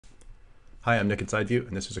Hi, I'm Nick at SideView,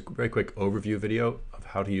 and this is a very quick overview video of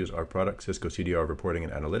how to use our product, Cisco CDR reporting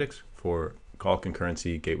and analytics, for call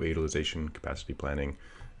concurrency, gateway utilization, capacity planning,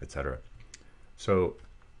 etc. So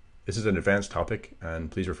this is an advanced topic, and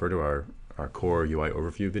please refer to our core UI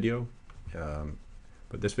overview video.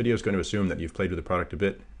 But this video is going to assume that you've played with the product a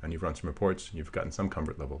bit, and you've run some reports, and you've gotten some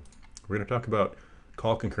comfort level. We're going to talk about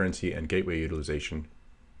call concurrency and gateway utilization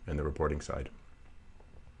in the reporting side.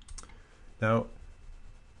 Now,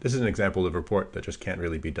 this is an example of a report that just can't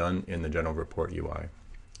really be done in the general report UI.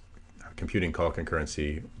 Computing call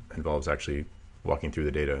concurrency involves actually walking through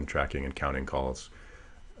the data and tracking and counting calls,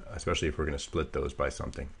 especially if we're going to split those by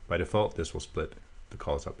something. By default, this will split the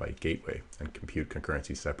calls up by gateway and compute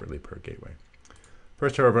concurrency separately per gateway.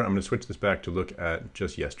 First, however, I'm going to switch this back to look at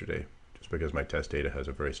just yesterday, just because my test data has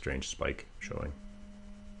a very strange spike showing.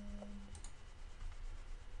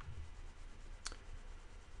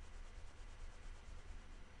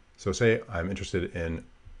 So say I'm interested in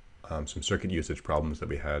some circuit usage problems that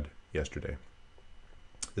we had yesterday.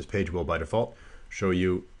 This page will by default show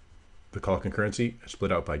you the call concurrency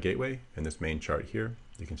split out by gateway in this main chart here.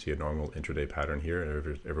 You can see a normal intraday pattern here,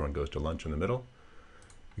 and everyone goes to lunch in the middle.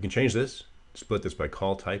 You can change this, split this by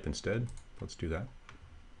call type instead. Let's do that.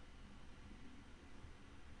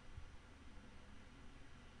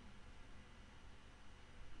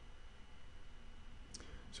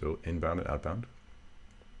 So inbound and outbound.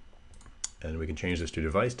 And we can change this to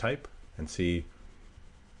device type and see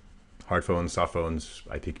hard phones, soft phones,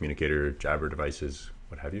 IP communicator, Jabber devices,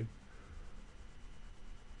 what have you.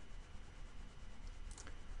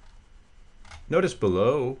 Notice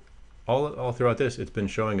below, all throughout this, it's been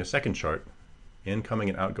showing a second chart. Incoming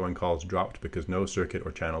and outgoing calls dropped because no circuit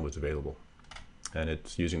or channel was available. And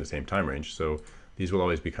it's using the same time range, so these will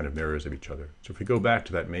always be kind of mirrors of each other. So if we go back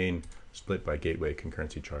to that main split by gateway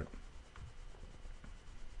concurrency chart,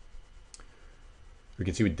 we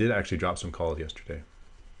can see we did actually drop some calls yesterday.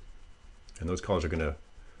 And those calls are going to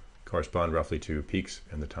correspond roughly to peaks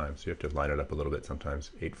in the time. So you have to line it up a little bit. Sometimes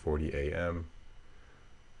 8:40 a.m.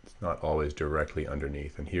 It's not always directly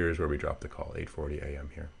underneath. And here's where we drop the call, 8:40 a.m.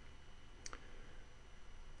 here.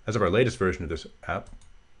 As of our latest version of this app,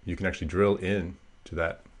 you can actually drill in to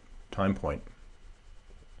that time point.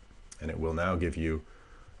 And it will now give you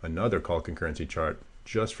another call concurrency chart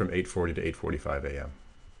just from 8:40 to 8:45 a.m.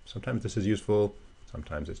 Sometimes this is useful.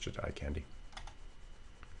 Sometimes it's just eye candy.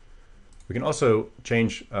 We can also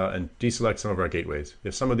change and deselect some of our gateways.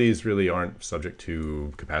 If some of these really aren't subject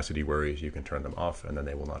to capacity worries, you can turn them off and then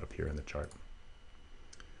they will not appear in the chart.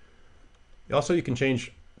 Also, you can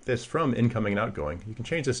change this from incoming and outgoing. You can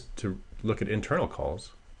change this to look at internal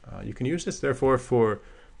calls. You can use this, therefore, for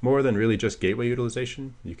more than really just gateway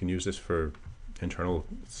utilization. You can use this for internal,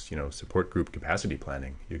 support group capacity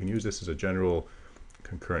planning. You can use this as a general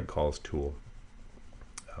concurrent calls tool.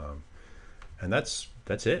 And that's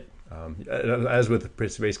it. As with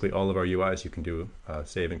basically all of our UIs, you can do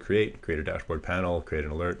save and create a dashboard panel, create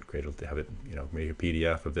an alert, have it, make a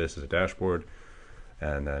PDF of this as a dashboard,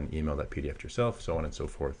 and then email that PDF to yourself, so on and so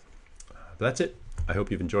forth. But that's it. I hope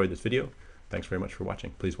you've enjoyed this video. Thanks very much for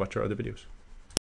watching. Please watch our other videos.